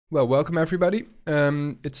Well, welcome everybody.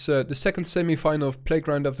 It's the second semi-final of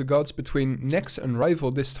Playground of the Gods between Nex and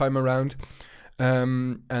Rival this time around.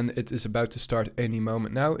 And it is about to start any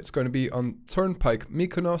moment now. It's going to be on Turnpike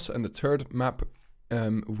Mykonos, and the third map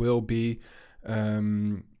will be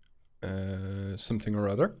something or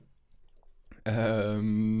other.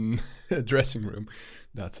 A dressing room.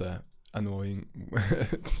 That's a annoying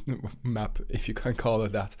map, if you can call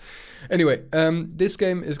it that. Anyway, this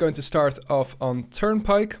game is going to start off on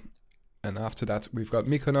Turnpike, and after that we've got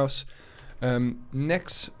Mykonos.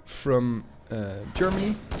 Nex from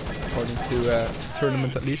Germany, according to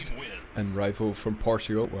tournament at least, and Rival from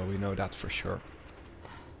Portugal. Well, we know that for sure.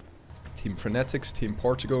 Team Frenetics, Team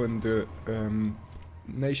Portugal in the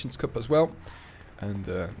Nations Cup as well.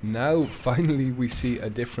 And now finally we see a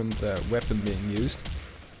different weapon being used.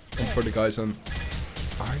 And for the guys on...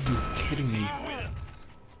 Are you kidding me?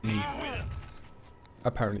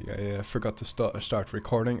 Apparently I forgot to start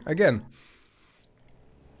recording again.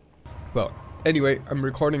 Well, anyway, I'm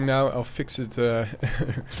recording now. I'll fix it.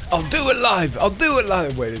 I'll do it live! I'll do it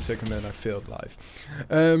live! Wait a second, then I failed live.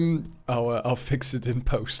 I'll fix it in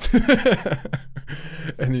post.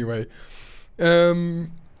 Anyway.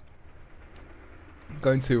 I'm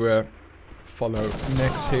going to follow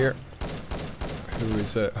Nex here, who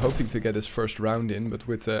is hoping to get his first round in, but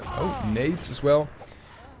with nades as well.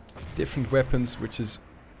 Different weapons, which is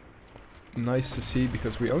nice to see,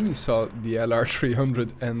 because we only saw the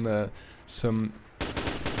LR300 and some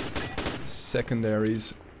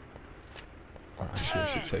secondaries, or actually I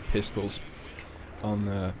should say pistols, on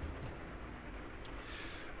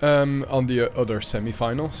the other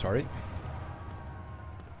semi-final, sorry.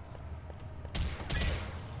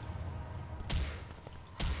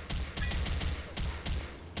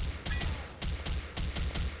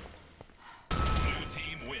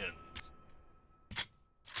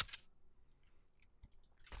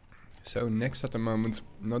 So Nex at the moment,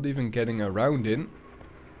 not even getting a round in.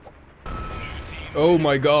 Oh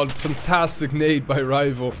my god, fantastic nade by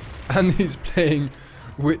Rival. And he's playing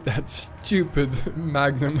with that stupid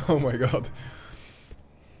Magnum, oh my god.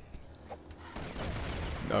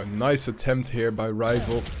 Oh, nice attempt here by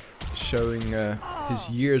Rival, showing his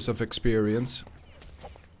years of experience.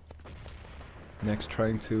 Nex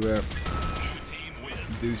trying to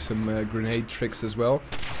do some grenade tricks as well,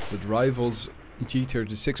 but Rival's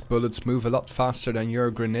G36 bullets move a lot faster than your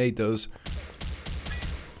grenade does.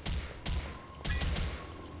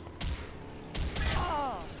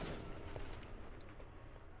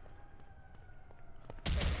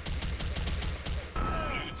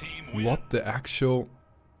 What the actual...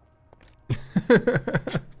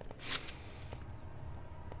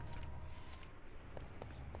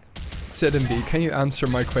 ZMB, can you answer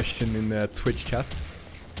my question in Twitch chat?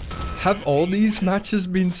 Have all these matches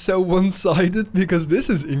been so one-sided? Because this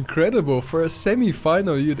is incredible. For a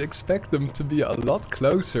semi-final you'd expect them to be a lot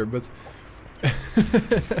closer, but...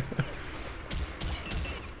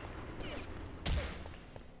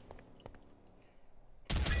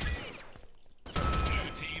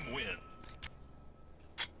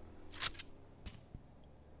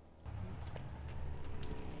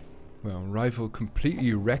 Well, Rival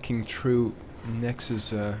completely wrecking through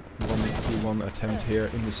Nex's 1v1 attempt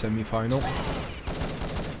here in the semi-final. Blue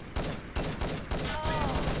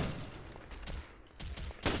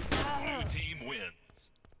team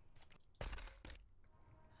wins.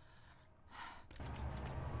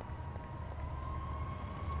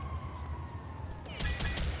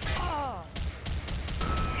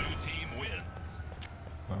 Blue team wins.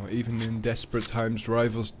 Well, even in desperate times,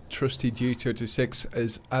 Rival's trusty G36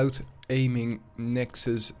 is out aiming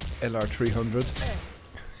Nex's LR300.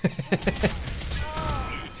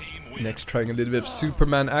 Nex trying a little bit of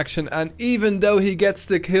Superman action, and even though he gets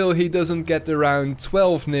the kill, he doesn't get the round.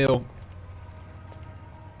 12-0.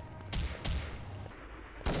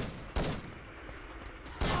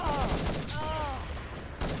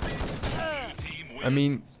 I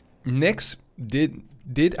mean, Nex did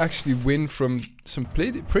actually win from some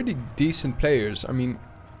pretty decent players. I mean,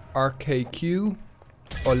 RKQ,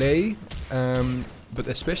 Ole, but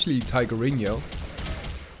especially Tigerinho.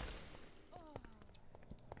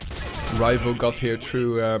 Rival got here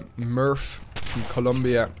through Murph from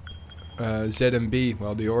Colombia, ZMB,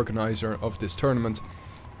 well, the organizer of this tournament,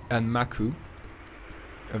 and Maku.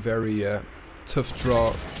 A very tough draw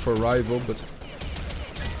for Rival, but,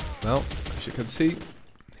 well, as you can see,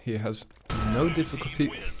 he has no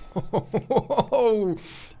difficulty.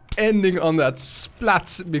 Ending on that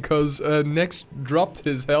splat, because Nex dropped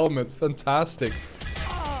his helmet. Fantastic.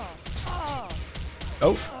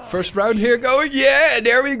 Oh, First round here going. Yeah,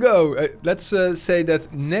 there we go. Let's say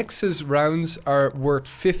that Nexus rounds are worth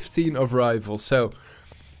 15 of Rival. So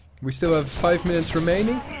we still have 5 minutes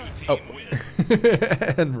remaining. Oh,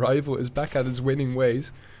 and Rival is back at his winning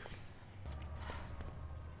ways.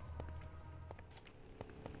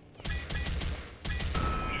 Blue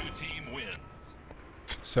team wins.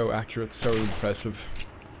 So accurate, so impressive.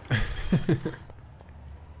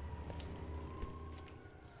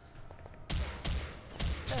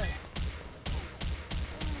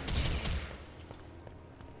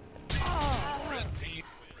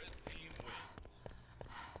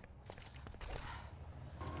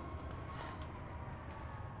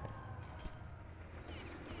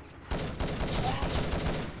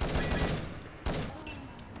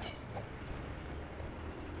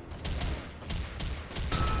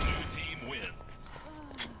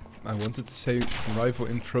 I wanted to say Rival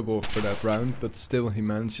in trouble for that round, but still he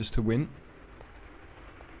manages to win.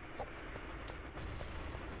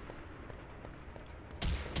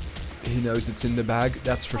 He knows it's in the bag,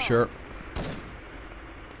 that's for sure.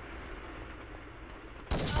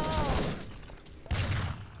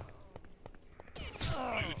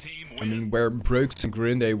 I mean, where Brooks and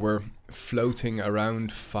Grinde were floating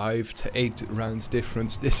around 5 to 8 rounds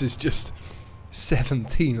difference, this is just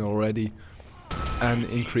 17 already. And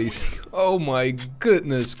increasing. Oh my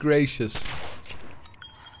goodness gracious.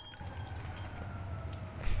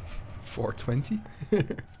 420?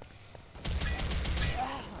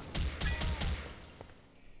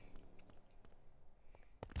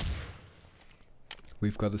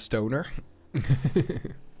 We've got a stoner.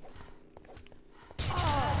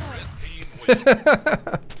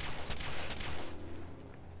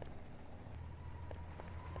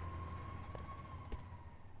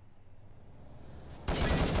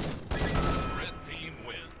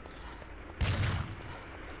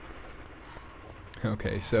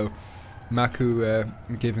 Okay, so Maku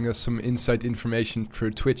giving us some inside information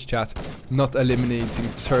through Twitch chat. Not eliminating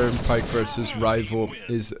Turnpike versus Rival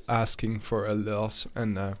is asking for a loss,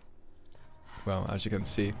 and well, as you can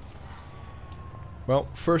see. Well,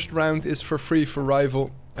 first round is for free for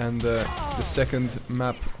Rival, and the second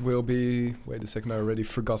map will be... Wait a second, I already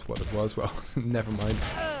forgot what it was. Well, never mind.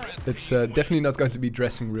 It's definitely not going to be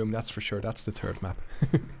dressing room, that's for sure. That's the third map.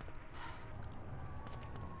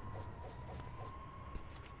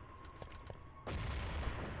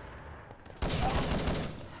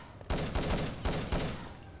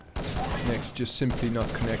 Next, just simply not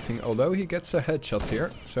connecting, although he gets a headshot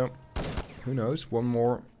here, so who knows, one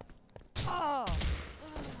more.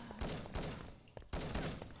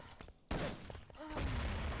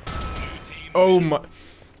 Oh my,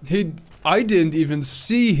 I didn't even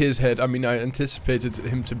see his head. I mean, I anticipated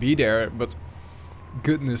him to be there, but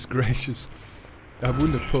goodness gracious, I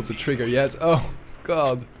wouldn't have pulled the trigger yet. Oh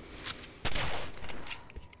god.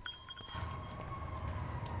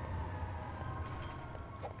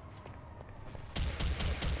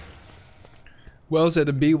 Well,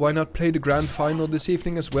 ZB, why not play the grand final this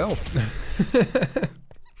evening as well?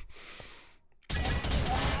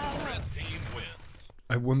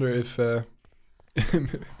 I wonder if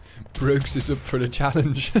Brooks is up for the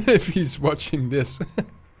challenge if he's watching this.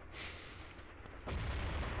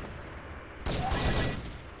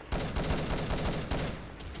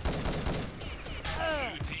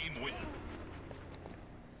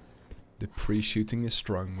 The pre-shooting is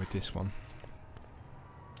strong with this one.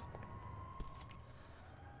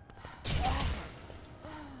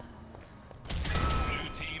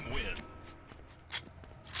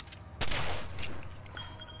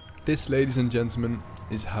 This, ladies and gentlemen,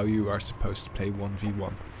 is how you are supposed to play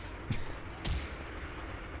 1v1.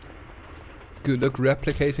 Good luck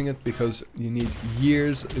replicating it, because you need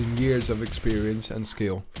years and years of experience and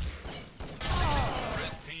skill.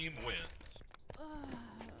 Red team wins.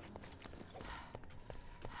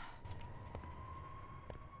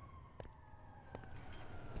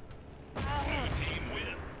 Blue team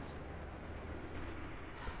wins.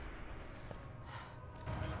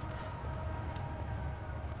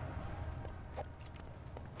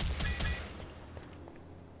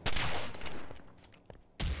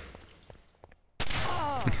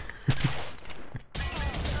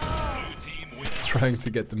 Trying to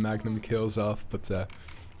get the Magnum kills off, but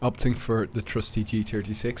opting for the trusty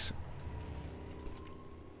G36.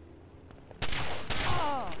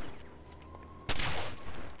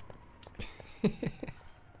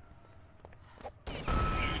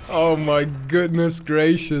 Oh my goodness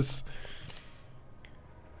gracious.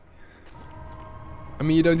 I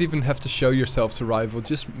mean, you don't even have to show yourself to Rival,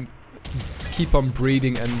 just keep on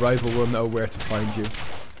breeding and Rival will know where to find you.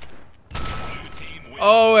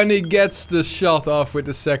 Oh, and he gets the shot off with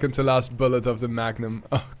the second to last bullet of the Magnum.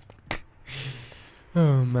 Oh,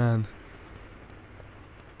 oh man.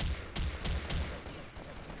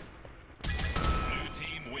 Blue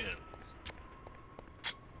team wins.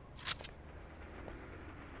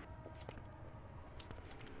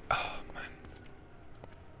 Oh man.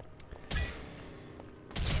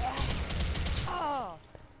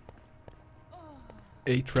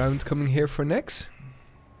 8th round coming here for next.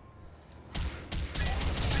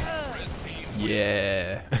 Red team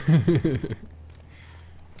Yeah.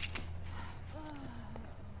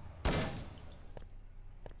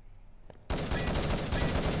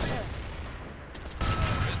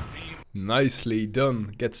 Nicely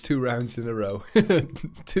done. Gets 2 rounds in a row.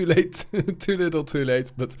 Too late. Too little, too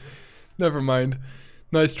late. But never mind.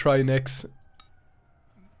 Nice try, Nix.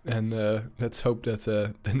 And let's hope that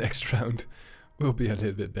the next round will be a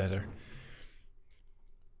little bit better.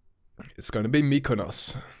 It's going to be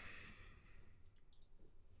Mykonos.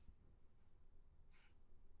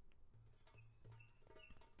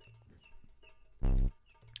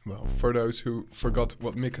 Well, for those who forgot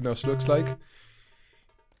what Mykonos looks like,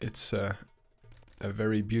 it's a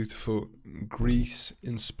very beautiful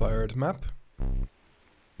Greece-inspired map.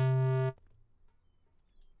 And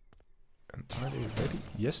are they ready?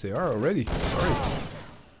 Yes, they are already. Sorry.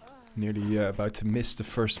 Nearly about to miss the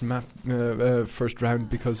first map, first round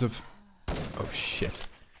because of... Oh shit.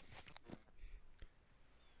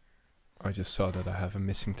 I just saw that I have a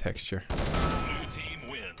missing texture. Blue team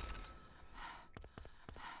wins.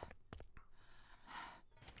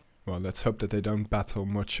 Well, let's hope that they don't battle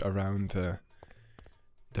much around the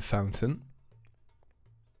fountain.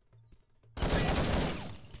 Red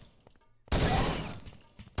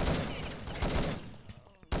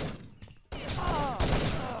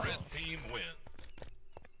team wins.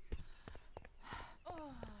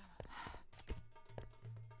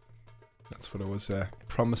 That's what I was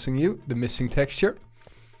promising you. The missing texture.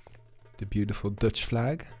 The beautiful Dutch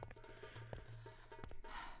flag.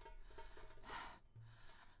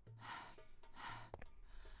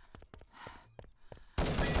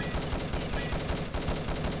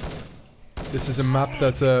 This is a map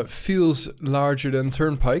that feels larger than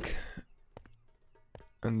Turnpike.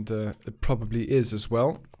 And it probably is as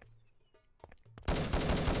well.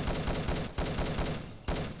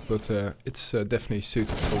 But it's definitely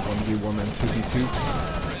suited for 1v1 and 2v2.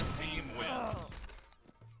 Red team wins.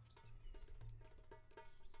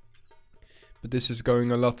 But this is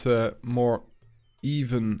going a lot more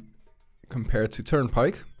even compared to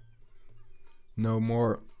Turnpike. No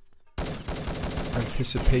more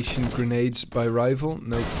anticipation grenades by Rival,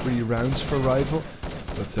 no free rounds for Rival.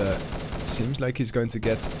 But it seems like he's going to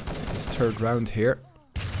get his 3rd round here.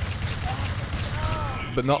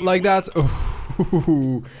 But not like that. Oh,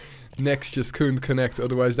 Next just couldn't connect,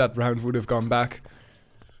 otherwise that round would have gone back.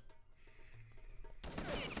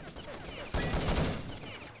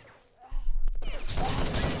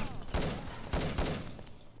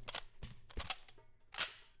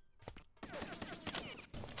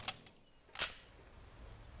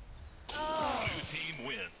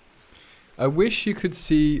 I wish you could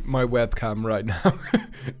see my webcam right now.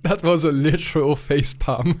 That was a literal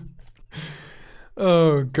facepalm.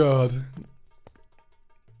 Oh god.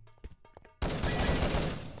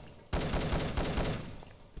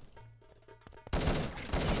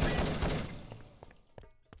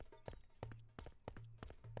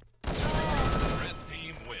 Red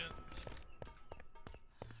team wins.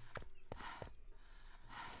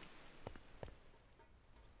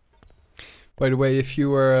 By the way, if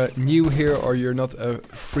you are new here or you're not a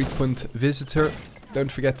frequent visitor,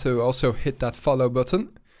 don't forget to also hit that follow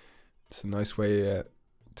button. It's a nice way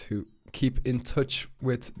to keep in touch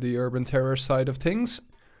with the Urban Terror side of things.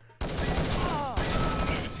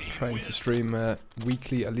 Trying to stream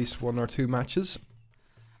weekly at least 1 or 2 matches.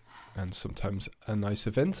 And sometimes a nice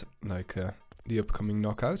event, like the upcoming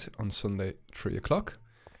knockout on Sunday, 3 o'clock.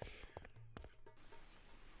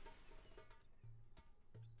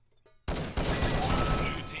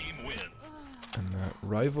 And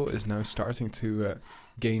Rival is now starting to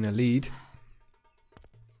gain a lead.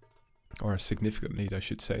 Or a significant lead, I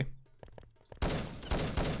should say.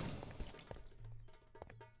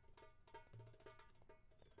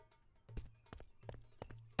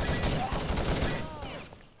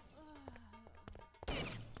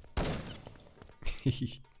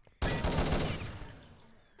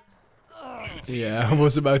 Yeah, I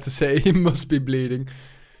was about to say, he must be bleeding.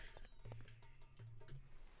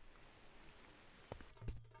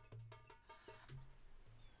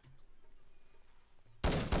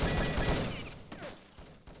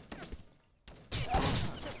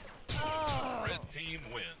 Red team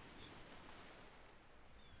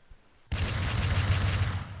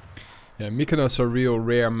Yeah, Mykonos a real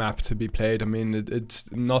rare map to be played. I mean,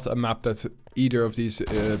 it's not a map that either of these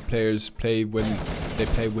players play when they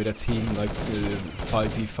play with a team, like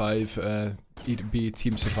 5v5, either be it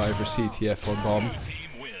Team Survivor, CTF or Bomb.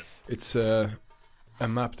 It's a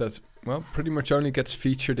map that, well, pretty much only gets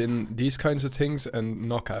featured in these kinds of things and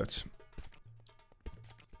knockouts.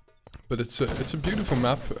 But it's a beautiful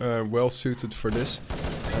map, well suited for this.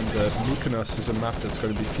 And Mykonos is a map that's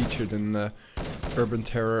going to be featured in Urban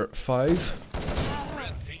Terror 5.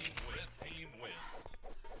 Red team wins.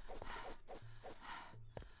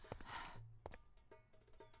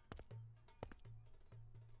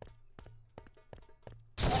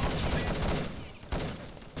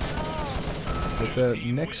 But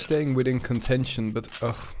next staying within contention, but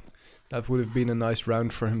that would have been a nice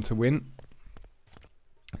round for him to win.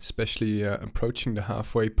 Especially approaching the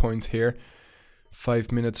halfway point here.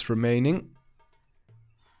 5 minutes remaining.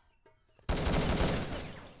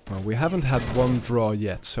 Well, we haven't had one draw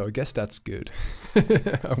yet, so I guess that's good.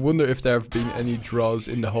 I wonder if there have been any draws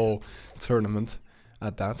in the whole tournament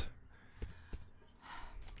at that.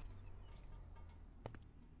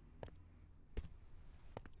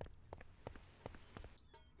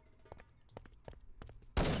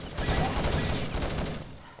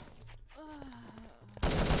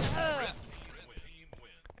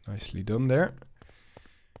 Nicely done there.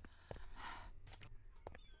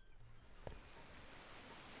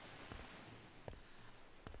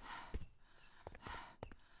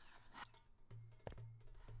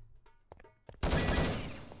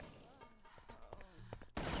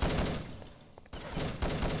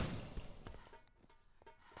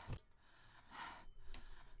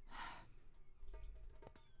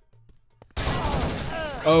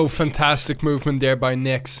 Oh, fantastic movement there by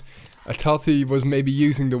Nex. I thought he was maybe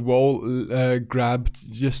using the wall grab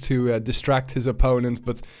just to distract his opponent,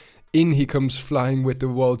 but in he comes flying with the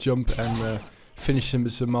wall jump and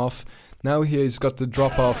finishes him off. Now he's got the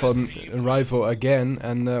drop off on Rival again,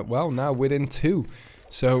 and well, now within 2.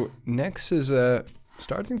 So Nex is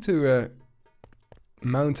starting to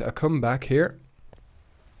mount a comeback here.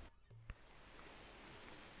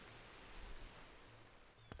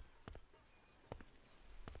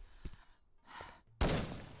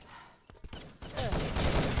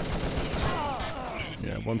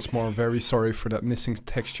 Yeah, once more, very sorry for that missing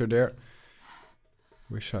texture there.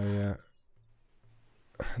 Wish I had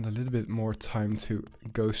a little bit more time to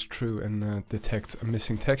go through and detect a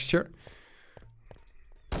missing texture.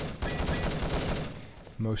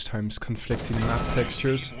 Most times conflicting map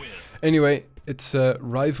textures. Anyway, it's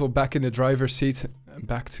Rival back in the driver's seat,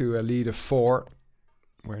 back to a lead of 4,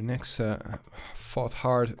 where Nex fought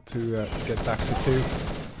hard to get back to 2.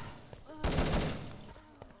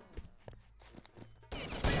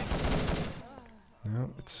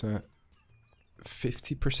 Now it's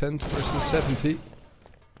 50% versus 70.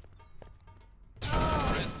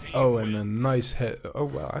 Oh, and a nice head. Oh,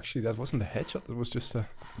 well, actually, that wasn't a headshot. It was just a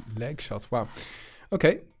leg shot. Wow.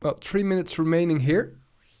 Okay, well, 3 minutes remaining here.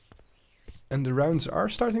 And the rounds are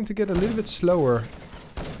starting to get a little bit slower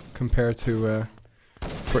compared to,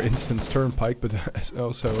 for instance, Turnpike, but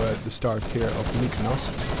also the start here of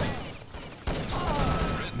Mykonos.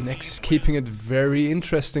 Nex is keeping it very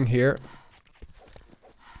interesting here.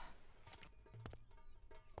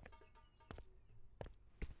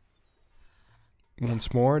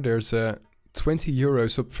 Once more, there's 20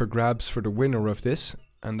 euros up for grabs for the winner of this,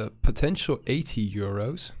 and a potential 80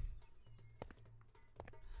 euros.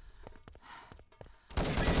 So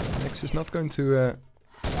Nex is not going to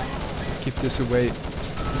give this away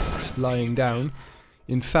lying down.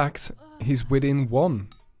 In fact, he's within 1.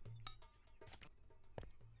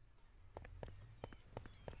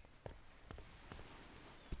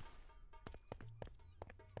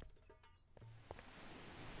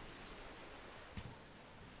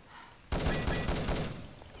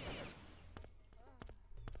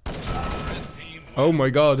 Oh my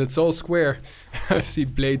god, it's all square. I see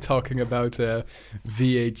Blade talking about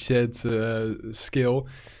VHZ skill.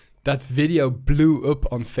 That video blew up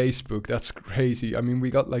on Facebook. That's crazy. I mean,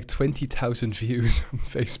 we got like 20,000 views on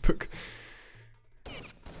Facebook.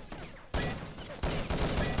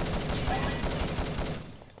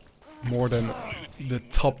 More than the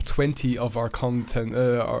top 20 of our content,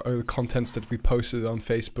 our contents that we posted on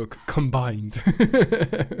Facebook combined.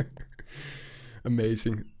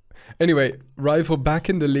 Amazing. Anyway, Rival back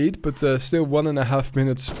in the lead, but still 1.5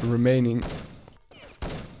 minutes remaining.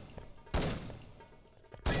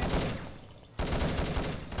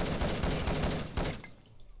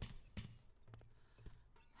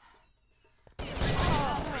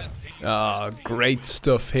 Ah, great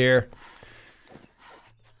stuff here.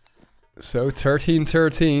 So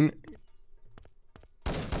 13-13.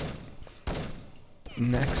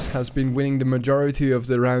 Nex has been winning the majority of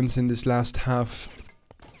the rounds in this last half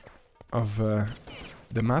of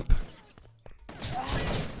the map.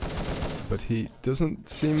 But he doesn't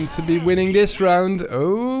seem to be winning this round.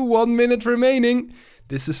 Oh, 1 minute remaining.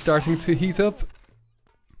 This is starting to heat up.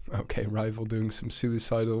 Okay, Rival doing some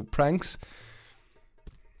suicidal pranks.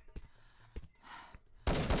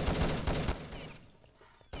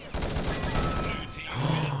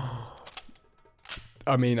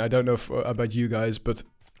 I mean, I don't know about you guys, but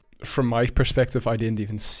from my perspective, I didn't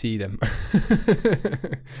even see them.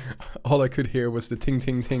 All I could hear was the ting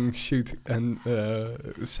ting ting shoot and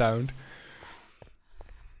sound.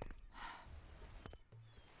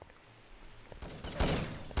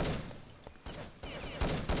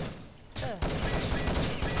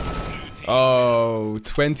 Oh,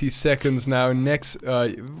 20 seconds now. Next.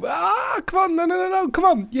 Come on. No. Come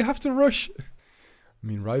on. You have to rush. I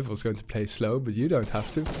mean, Rival's going to play slow, but you don't have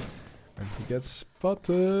to. And he gets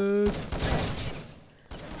spotted.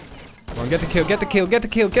 Come on, get the kill, get the kill, get the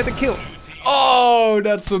kill, get the kill. Oh,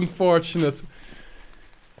 that's unfortunate.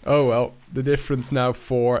 Oh well, the difference now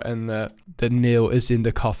 4 and the nail is in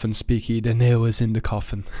the coffin, Speaky. The nail is in the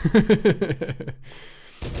coffin.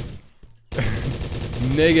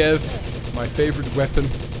 Negev, my favorite weapon.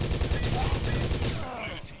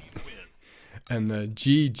 And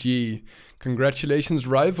GG. Congratulations,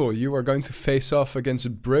 Rival. You are going to face off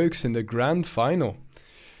against Brooks in the grand final.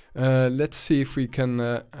 Let's see if we can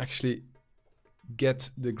actually get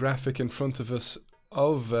the graphic in front of us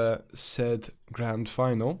of said grand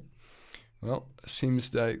final. Well, seems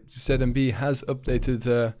that ZMB has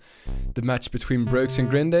updated the match between Brooks and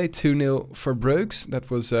Grinday. 2-0 for Brooks. That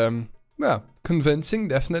was, well, convincing,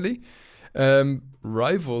 definitely.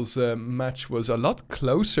 Rival's match was a lot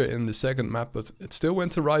closer in the second map, but it still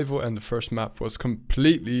went to Rival, and the first map was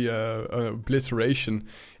completely obliteration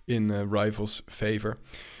in Rival's favor.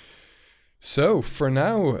 So for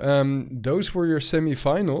now, those were your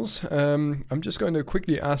semi-finals. I'm just going to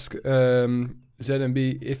quickly ask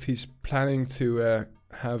ZMB if he's planning to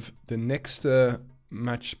have the next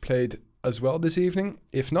match played as well this evening.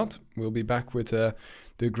 If not, we'll be back with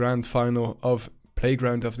the grand final of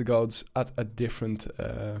Playground of the Gods at a different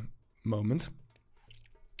moment.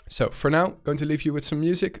 So for now, going to leave you with some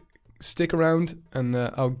music. Stick around and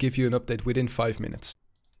I'll give you an update within 5 minutes.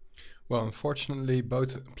 Well, unfortunately,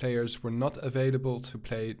 both players were not available to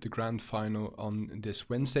play the grand final on this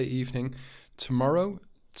Wednesday evening. Tomorrow,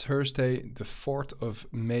 Thursday, the 4th of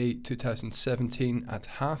May 2017 at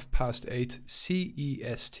 8:30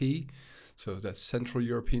 CEST, so that's Central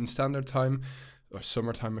European Standard Time, or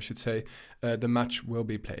summertime I should say, the match will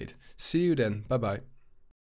be played. See you then, bye bye.